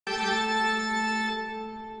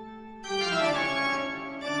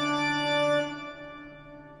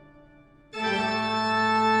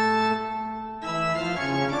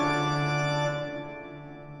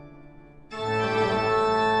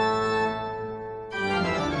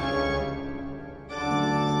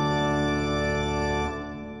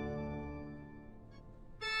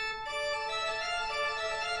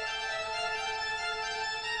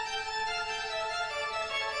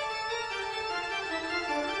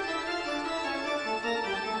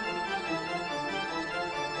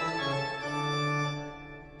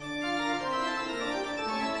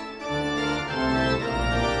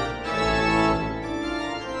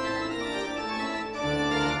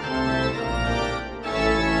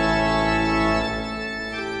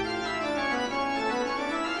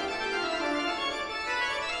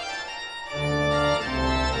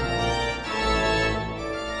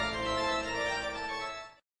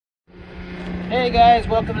Hey guys,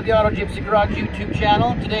 welcome to the Auto Gypsy Garage YouTube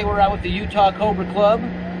channel. Today we're out with the Utah Cobra Club.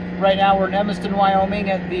 Right now we're in Evanston, Wyoming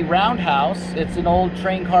at the Roundhouse. It's an old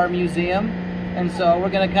train car museum. And so we're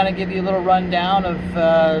going to kind of give you a little rundown of,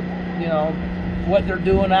 you know, what they're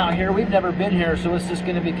doing out here. We've never been here, so it's just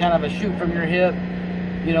going to be kind of a shoot from your hip.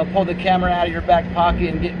 You know, pull the camera out of your back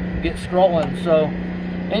pocket and get scrolling. So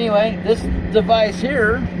anyway, this device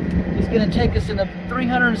here is going to take us in a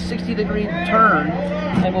 360-degree turn,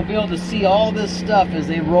 and we'll be able to see all this stuff as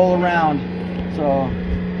they roll around. So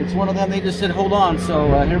it's one of them, they just said hold on.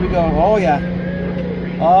 So here we go. Oh yeah.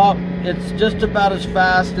 Oh, it's just about as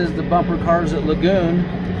fast as the bumper cars at Lagoon.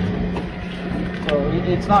 So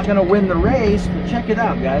it's not going to win the race, but check it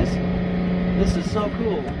out, guys. This is so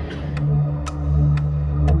cool.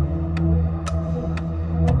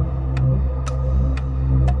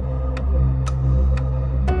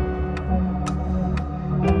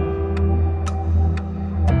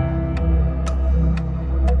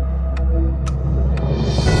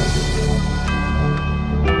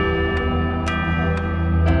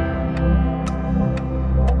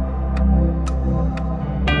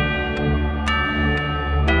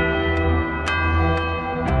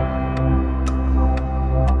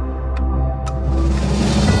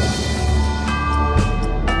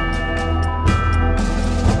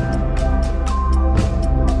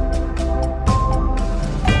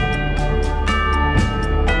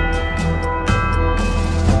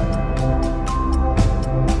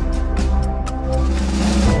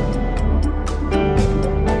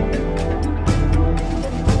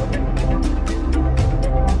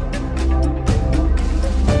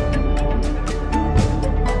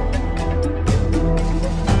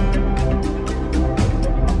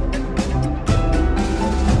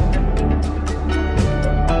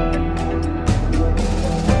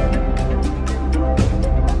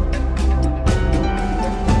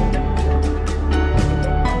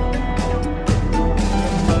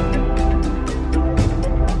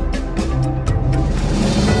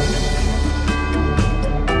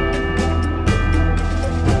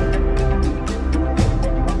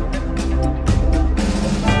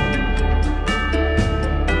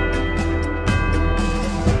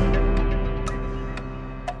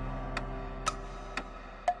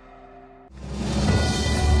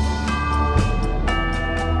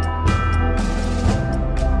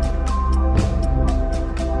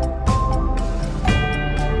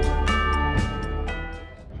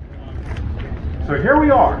 So here we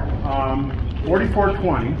are,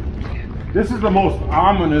 4420. This is the most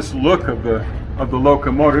ominous look of the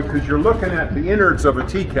locomotive, because you're looking at the innards of a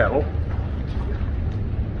tea kettle.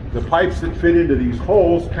 The pipes that fit into these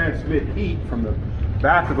holes transmit heat from the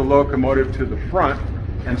back of the locomotive to the front,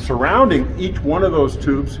 and surrounding each one of those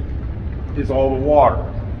tubes is all the water.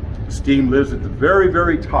 Steam lives at the very,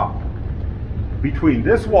 very top. Between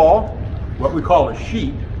this wall, what we call a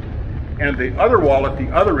sheet, and the other wall at the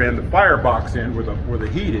other end, the firebox end where the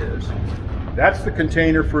heat is, that's the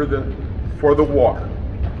container for the water.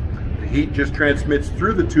 The heat just transmits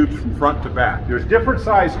through the tubes from front to back. There's different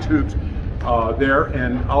size tubes there,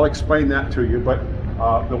 and I'll explain that to you, but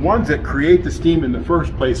the ones that create the steam in the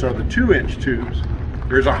first place are the 2-inch tubes.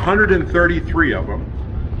 There's 133 of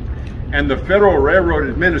them, and the Federal Railroad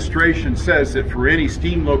Administration says that for any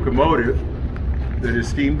steam locomotive that is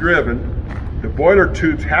steam driven, the boiler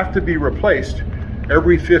tubes have to be replaced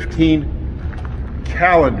every 15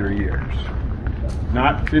 calendar years.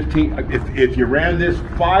 Not 15, if you ran this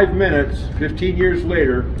 5 minutes, 15 years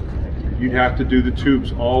later, you'd have to do the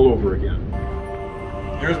tubes all over again.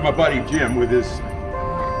 There's my buddy Jim with his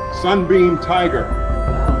Sunbeam Tiger.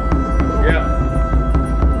 Yeah.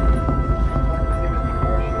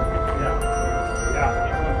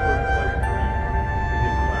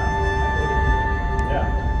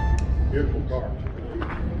 Beautiful car.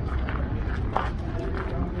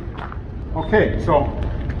 Okay, so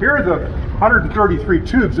here are the 133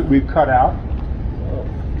 tubes that we've cut out.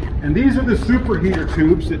 And these are the superheater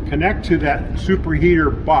tubes that connect to that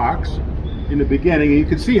superheater box in the beginning. And you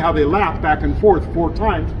can see how they lap back and forth 4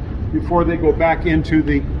 times before they go back into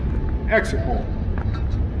the exit hole.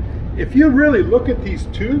 If you really look at these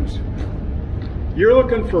tubes, you're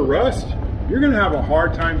looking for rust, you're going to have a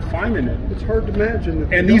hard time finding it. It's hard to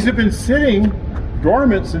imagine. And these have been sitting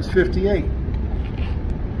dormant since '58.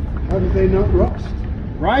 How do they not rust?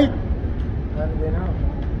 Right? How do they know?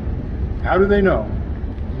 How do they know?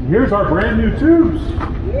 And here's our brand new tubes.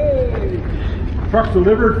 Yay! Trucks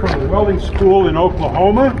delivered from a welding school in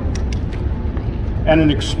Oklahoma at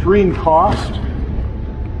an extreme cost.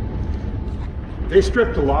 They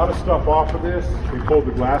stripped a lot of stuff off of this. They pulled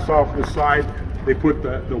the glass off the side. They put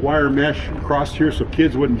the wire mesh across here so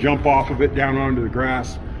kids wouldn't jump off of it down onto the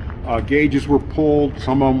grass. Gauges were pulled,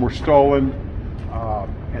 some of them were stolen,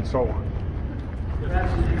 and so on.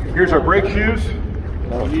 Here's our brake shoes.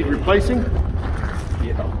 We need replacing.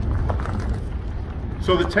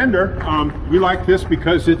 So the tender, we like this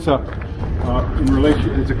because it's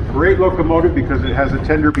it's a great locomotive because it has a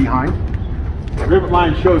tender behind. The rivet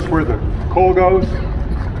line shows where the coal goes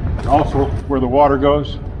and also where the water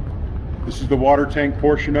goes. This is the water tank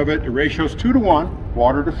portion of it. The ratio is 2 to 1,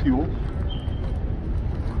 water to fuel.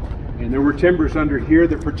 And there were timbers under here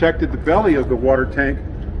that protected the belly of the water tank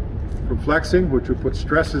from flexing, which would put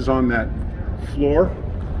stresses on that floor.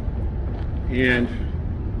 And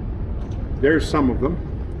there's some of them.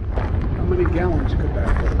 How many gallons could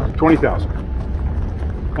that hold? 20,000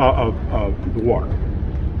 of the water.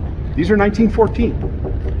 These are 1914,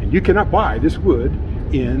 and you cannot buy this wood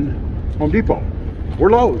in Home Depot or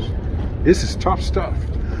Lowe's. This is tough stuff.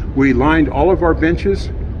 We lined all of our benches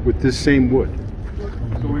with this same wood.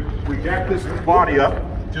 So we jacked this body up,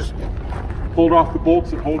 just pulled off the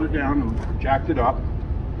bolts that hold it down and jacked it up.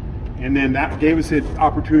 And then that gave us an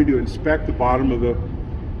opportunity to inspect the bottom of the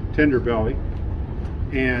tender belly.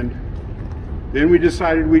 And then we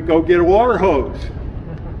decided we'd go get a water hose.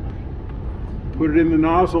 Put it in the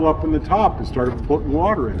nozzle up in the top and started putting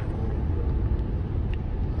water in it.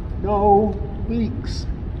 No leaks.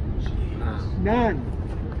 None.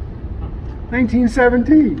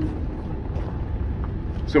 1917.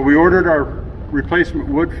 So we ordered our replacement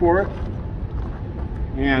wood for it.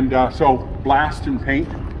 And so blast and paint,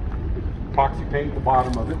 epoxy paint the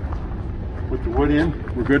bottom of it. With the wood in,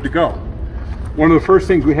 we're good to go. One of the first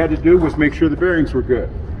things we had to do was make sure the bearings were good.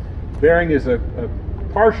 Bearing is a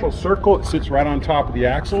partial circle. It sits right on top of the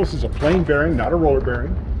axle. This is a plain bearing, not a roller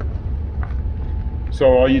bearing. So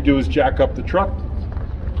all you do is jack up the truck,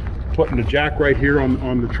 putting the jack right here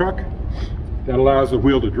on the truck. That allows the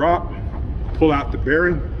wheel to drop, pull out the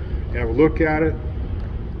bearing, have a look at it,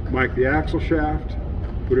 mic the axle shaft,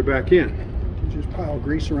 put it back in. Just pile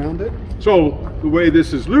grease around it? So the way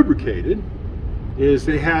this is lubricated is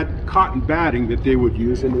they had cotton batting that they would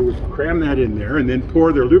use, and they would cram that in there and then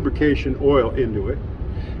pour their lubrication oil into it.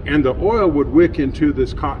 And the oil would wick into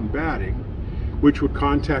this cotton batting, which would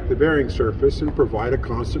contact the bearing surface and provide a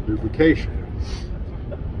constant lubrication.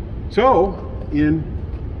 So in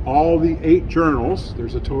all the 8 journals,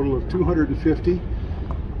 there's a total of 250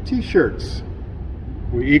 t-shirts.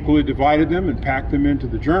 We equally divided them and packed them into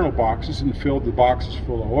the journal boxes and filled the boxes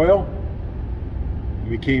full of oil.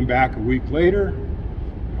 We came back a week later,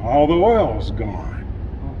 all the oil was gone.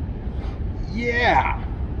 Yeah,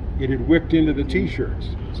 it had wicked into the t-shirts.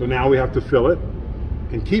 So now we have to fill it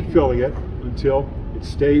and keep filling it until it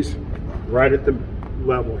stays right at the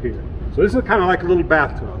level here. So this is kind of like a little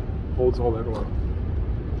bathtub, holds all that oil.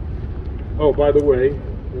 Oh, by the way,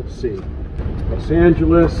 let's see, Los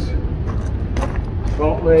Angeles,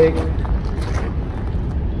 Salt Lake,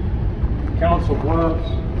 Council Bluffs.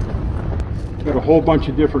 Got a whole bunch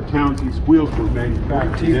of different towns these wheels were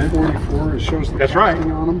manufactured in. 1944, it shows the That's right.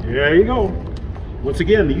 casting on them. There you go. Once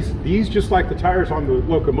again, these just like the tires on the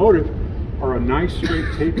locomotive are a nice straight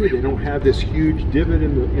taper. They don't have this huge divot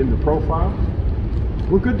in the profile.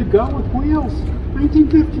 We're good to go with wheels.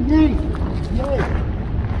 1958. Yay.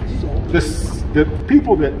 The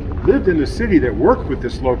people that lived in the city that worked with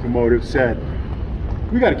this locomotive said,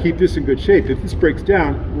 we got to keep this in good shape. If this breaks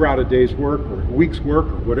down, we're out a day's work or a week's work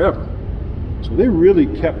or whatever. So they really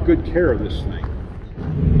kept good care of this thing.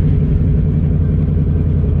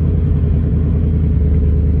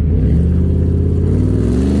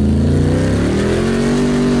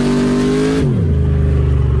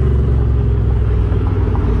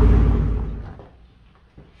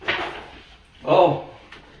 Oh,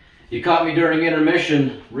 you caught me during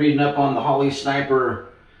intermission reading up on the Holley Sniper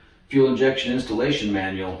fuel injection installation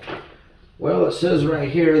manual. Well, it says right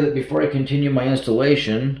here that before I continue my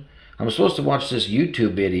installation, I'm supposed to watch this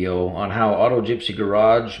YouTube video on how Auto Gypsy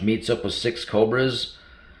Garage meets up with 6 Cobras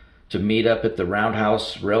to meet up at the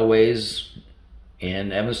Roundhouse Railyards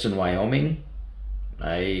in Evanston, Wyoming.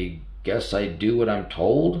 I guess I do what I'm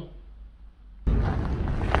told.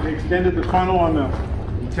 They extended the funnel on the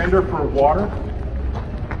tender for water,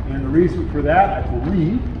 and the reason for that, I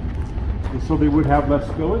believe, is so they would have less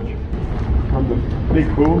spillage from the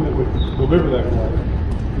big boom that would deliver that water.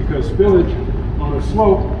 Because spillage on a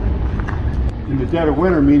slope in the dead of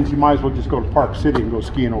winter means you might as well just go to Park City and go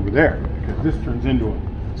skiing over there, because this turns into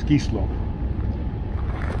a ski slope.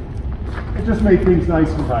 It just made things nice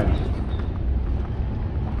and tidy.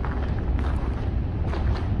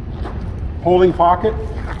 Holding pocket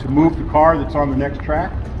to move the car that's on the next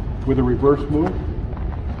track. with a reverse move.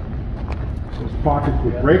 Those pockets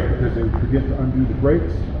would break because they would forget to undo the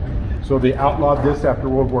brakes. So they outlawed this after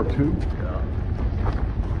World War II.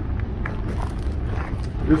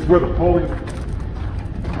 This is where the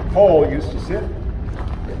pole used to sit.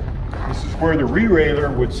 This is where the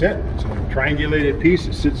re-railer would sit. It's a triangulated piece.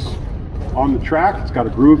 It sits on the track. It's got a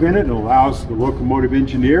groove in it. It allows the locomotive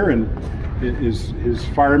engineer and his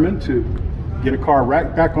firemen to get a car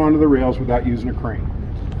right back onto the rails without using a crane.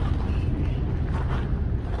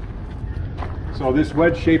 So this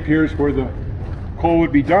wedge shape here is where the coal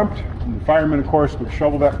would be dumped, and the firemen, of course, would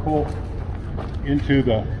shovel that coal into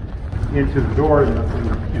the door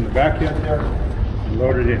in the back end there and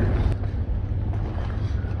load it in.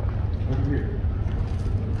 Over here.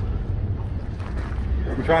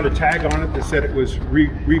 We found a tag on it that said it was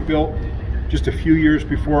rebuilt just a few years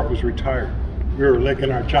before it was retired. We were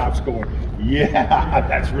licking our chops going, yeah,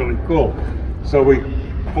 that's really cool. So we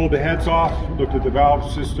pulled the heads off, looked at the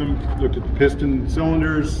valve system, looked at the piston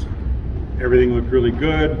cylinders. Everything looked really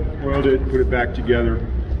good. Oiled it, put it back together.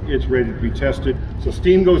 It's ready to be tested. So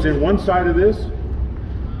steam goes in one side of this,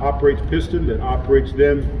 operates piston, that operates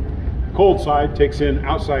then cold side, takes in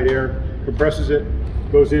outside air, compresses it,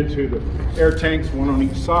 goes into the air tanks, one on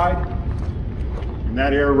each side, and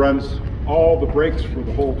that air runs all the brakes for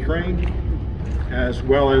the whole train, as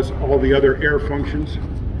well as all the other air functions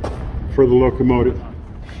for the locomotive.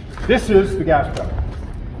 This is the gas pedal.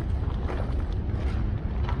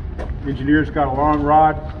 Engineer's got a long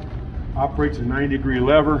rod, operates a 90-degree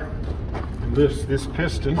lever, and lifts this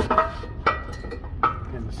piston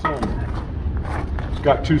and the cylinder. It's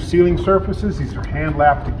got two sealing surfaces. These are hand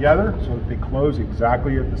lapped together so that they close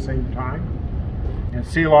exactly at the same time and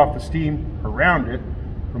seal off the steam around it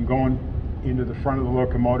from going into the front of the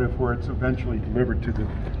locomotive where it's eventually delivered to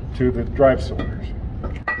the drive cylinders.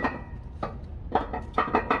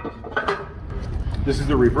 This is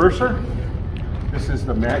the reverser. This is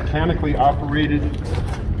the mechanically operated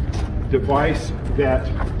device that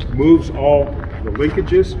moves all the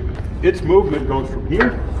linkages. Its movement goes from here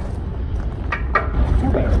to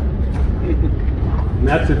there. And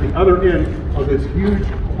that's at the other end of this huge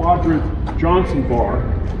quadrant Johnson bar.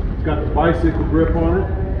 It's got the bicycle grip on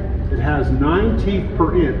it. It has 9 teeth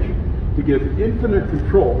per inch to give infinite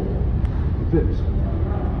control of this.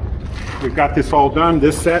 We've got this all done.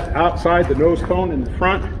 This set outside the nose cone in the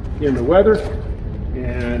front in the weather,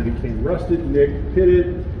 and became rusted, nicked,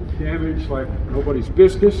 pitted, damaged like nobody's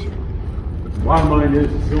business. But the bottom line is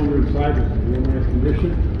the cylinder inside is in real nice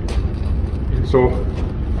condition. And so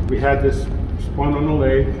we had this spun on the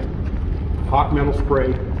lathe, hot metal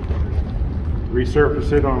spray,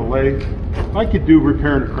 resurface it on a lathe, like you do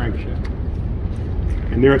repairing a crankshaft.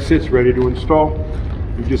 And there it sits ready to install.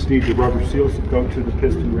 We just need the rubber seals to go to the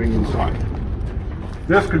piston ring inside.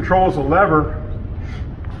 This controls a lever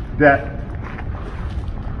that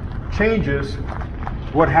changes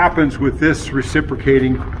what happens with this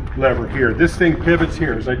reciprocating lever here. This thing pivots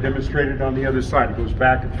here, as I demonstrated on the other side. It goes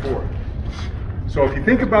back and forth. So if you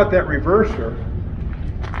think about that reverser,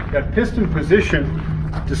 that piston position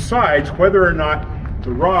decides whether or not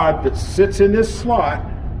the rod that sits in this slot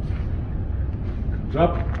comes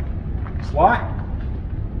up slot,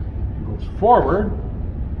 goes forward,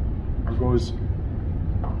 or goes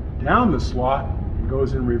down the slot and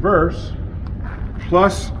goes in reverse,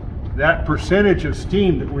 plus that percentage of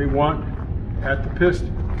steam that we want at the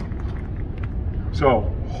piston.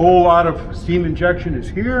 So a whole lot of steam injection is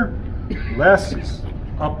here, less is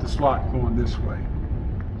up the slot going this way.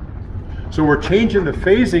 So we're changing the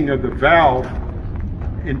phasing of the valve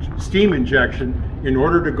in steam injection in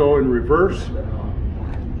order to go in reverse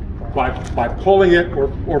by pulling it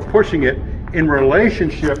or pushing it in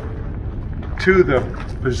relationship to the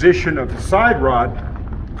position of the side rod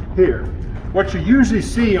here. What you usually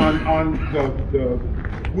see on the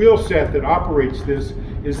wheel set that operates this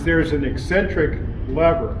is there's an eccentric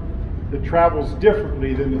lever that travels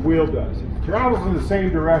differently than the wheel does. It travels in the same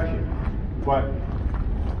direction, but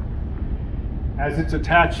as it's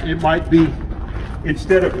attached, it might be,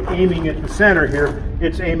 instead of aiming at the center here,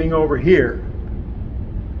 it's aiming over here.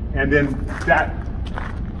 And then that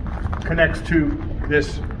connects to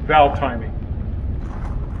this valve timing.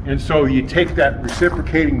 And so you take that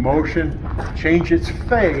reciprocating motion, change its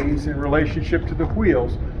phase in relationship to the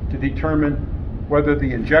wheels to determine whether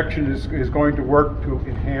the injection is going to work to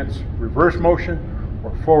enhance reverse motion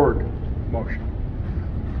or forward motion.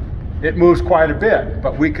 It moves quite a bit,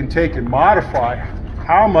 but we can take and modify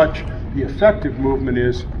how much the effective movement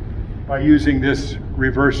is by using this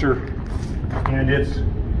reverser and its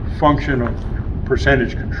function of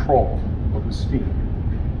percentage control of the steam.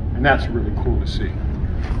 And that's really cool to see.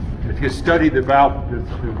 If you study the valve, the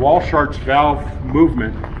Walshart's valve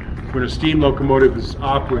movement, when a steam locomotive is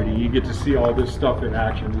operating, you get to see all this stuff in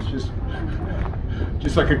action. It's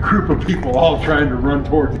just like a group of people all trying to run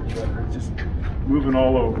towards each other. It's just moving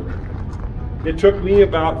all over. It took me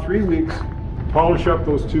about 3 weeks to polish up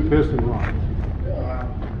those 2 piston rods.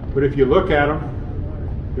 But if you look at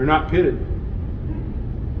them, they're not pitted.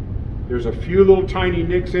 There's a few little tiny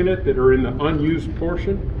nicks in it that are in the unused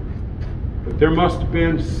portion, but there must have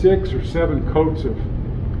been 6 or 7 coats of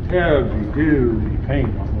heavy-duty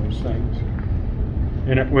paint on those things.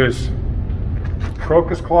 And it was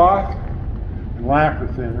crocus cloth and lacquer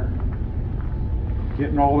thinner,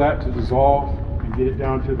 getting all that to dissolve and get it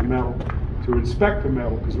down to the metal, to inspect the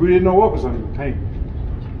metal, because we didn't know what was under the paint.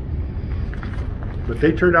 But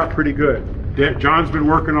they turned out pretty good. John's been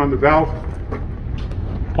working on the valve,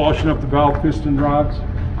 polishing up the valve piston rods,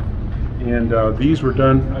 and these were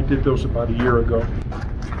done, I did those about a year ago.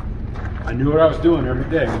 I knew what I was doing every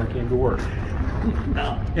day when I came to work.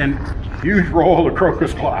 And huge roll of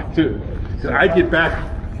crocus cloth too. I'd get back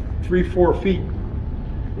 3-4 feet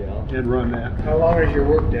and run that. How long is your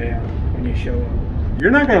work day when you show up?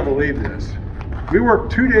 You're not going to believe this. We work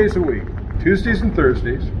 2 days a week, Tuesdays and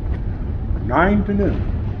Thursdays, 9 to noon.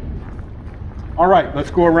 All right, let's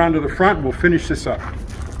go around to the front and we'll finish this up.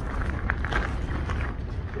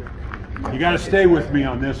 You got to stay with me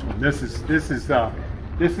on this one. This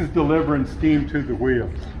is delivering steam to the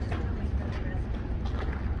wheels.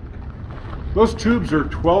 Those tubes are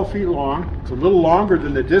 12 feet long. It's a little longer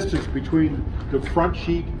than the distance between the front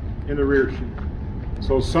sheet and the rear sheet.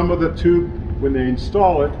 So some of the tube, when they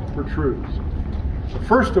install it, protrudes.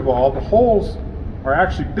 First of all, the holes are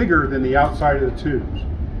actually bigger than the outside of the tubes.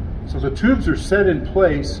 So the tubes are set in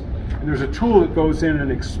place, and there's a tool that goes in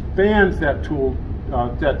and expands that tube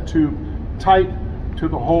tight to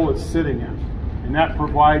the hole it's sitting in. And that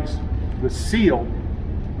provides the seal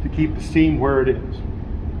to keep the steam where it is.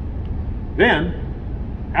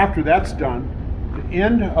 Then, after that's done, the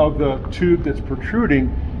end of the tube that's protruding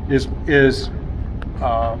is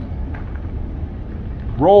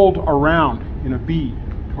rolled around in a bead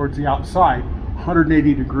towards the outside,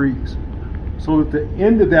 180 degrees, so that the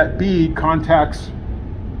end of that bead contacts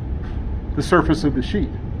the surface of the sheet.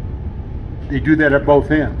 They do that at both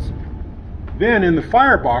ends. Then in the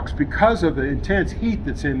firebox, because of the intense heat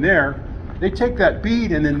that's in there, they take that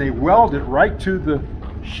bead and then they weld it right to the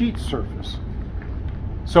sheet surface.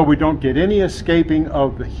 So we don't get any escaping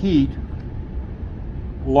of the heat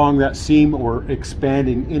along that seam or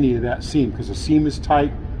expanding any of that seam, because the seam is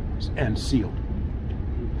tight and sealed.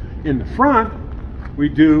 In the front, we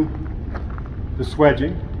do the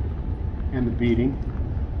swedging and the beading.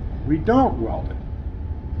 We don't weld it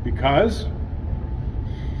because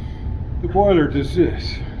the boiler does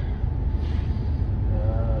this.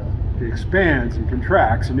 It expands and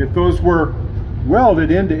contracts, and if those were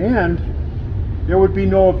welded end to end, there would be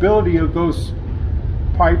no ability of those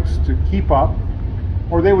pipes to keep up,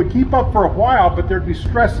 or they would keep up for a while, but there'd be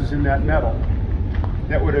stresses in that metal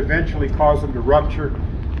that would eventually cause them to rupture.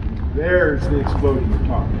 There's the explosion we're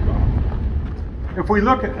talking about. If we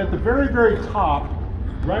look at the very, very top,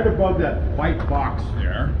 right above that white box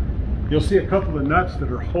there, you'll see a couple of nuts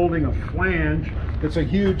that are holding a flange. It's a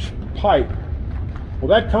huge pipe. Well,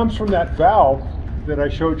 that comes from that valve that I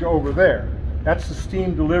showed you over there. That's the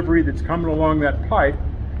steam delivery that's coming along that pipe,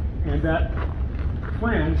 and that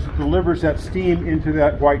flange delivers that steam into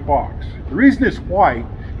that white box. The reason it's white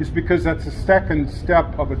is because that's the second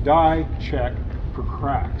step of a dye check for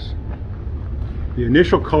cracks. The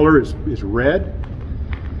initial color is red.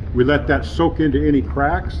 We let that soak into any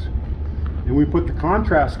cracks, and we put the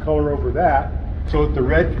contrast color over that so that the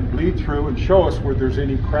red can bleed through and show us where there's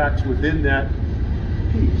any cracks within that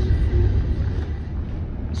piece.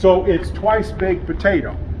 So it's twice baked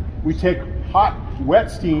potato. We take hot,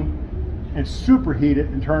 wet steam and superheat it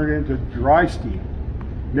and turn it into dry steam.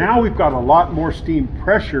 Now we've got a lot more steam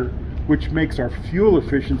pressure, which makes our fuel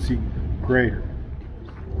efficiency greater.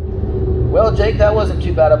 Well, Jake, that wasn't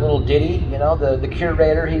too bad of a little ditty. You know, the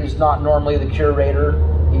curator, he's not normally the curator.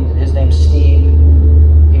 His name's Steve.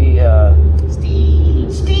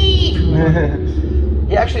 Steve!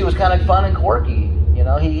 He actually was kind of fun and quirky. You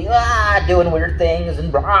know, he doing weird things and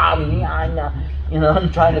you know,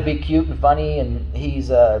 and trying to be cute and funny. And he's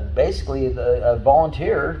basically a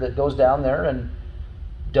volunteer that goes down there and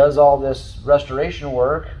does all this restoration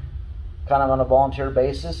work kind of on a volunteer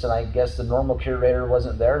basis, and I guess the normal curator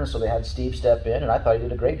wasn't there, and so they had Steve step in, and I thought he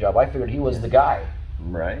did a great job. I figured he was the guy.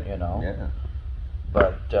 Right. You know? Yeah.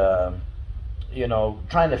 But you know,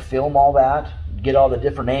 trying to film all that, get all the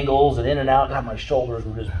different angles and in and out. God, my shoulders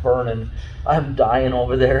were just burning. I'm dying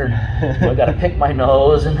over there. I got to pick my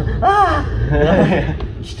nose and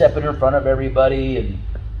stepping in front of everybody. And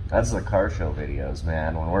that's the car show videos,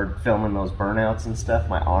 man. When we're filming those burnouts and stuff,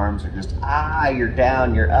 my arms are just, you're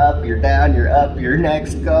down, you're up, you're down, you're up, you're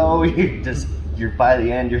next, go. You're by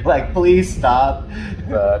the end, you're like, please stop.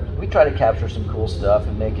 But we try to capture some cool stuff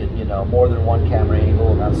and make it, you know, more than one camera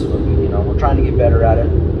angle, and that's what we, you know, we're trying to get better at it.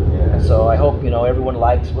 Yeah. And so I hope, you know, everyone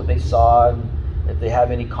likes what they saw, and if they have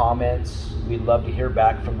any comments, we'd love to hear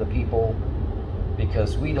back from the people,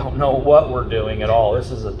 because we don't know what we're doing at all. This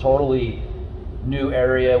is a totally new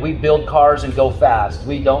area. We build cars and go fast.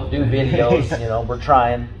 We don't do videos. You know, we're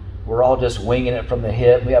trying. We're all just winging it from the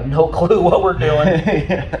hip. We have no clue what we're doing.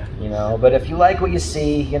 Yeah. You know, but if you like what you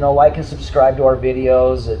see, you know, like and subscribe to our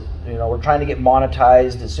videos. You know, we're trying to get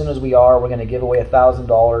monetized. As soon as we are, we're going to give away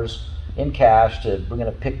 $1,000 in cash. We're going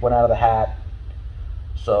to pick one out of the hat.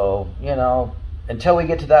 So, you know, until we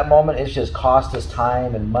get to that moment, it's just cost us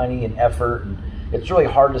time and money and effort, and it's really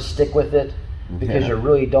hard to stick with it, because you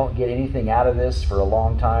really don't get anything out of this for a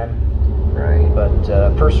long time. Right.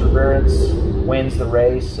 But perseverance wins the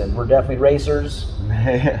race, and we're definitely racers.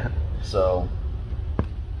 So,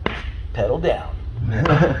 pedal down.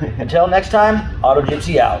 Until next time, Auto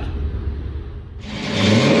Gypsy out.